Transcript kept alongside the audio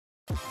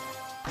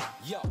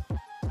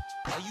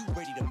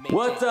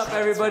What's up,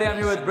 everybody? I'm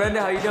here with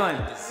Brenda. How you doing?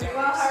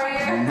 Well, how are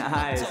you?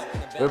 Nice.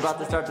 We're about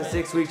to start the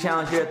 6-week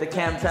challenge here at the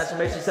Cam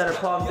Transformation Center,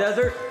 Palm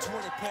Desert.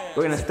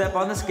 We're gonna step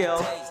on the scale,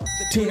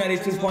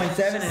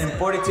 292.7, and in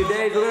 42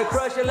 days, we're gonna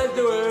crush it. Let's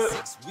do it.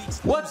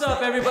 What's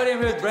up, everybody? I'm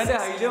here with Brenda.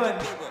 How you doing?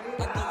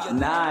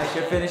 Nice.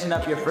 You're finishing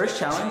up your first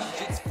challenge.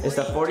 It's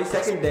the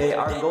 42nd day.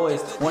 Our goal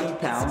is 20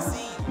 pounds.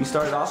 You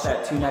started off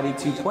at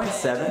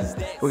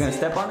 292.7. We're gonna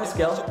step on the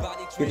scale,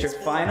 get your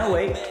final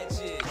weight.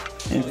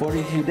 In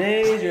 42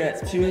 days, you're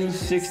at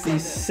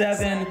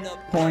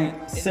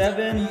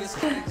 267.7.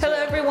 Hello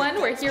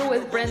everyone, we're here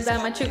with Brenda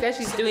Machuca.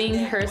 She's doing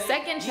her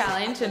second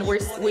challenge and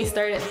we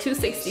started at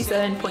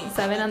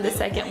 267.7 on the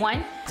second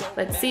one.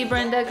 Let's see,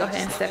 Brenda, go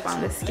ahead and step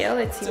on the scale.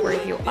 Let's see where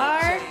you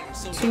are.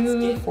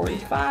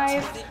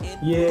 245.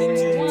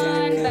 Yay!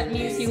 1. That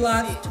means you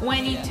lost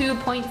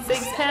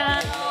 22.6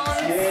 pounds.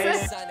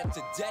 Yeah.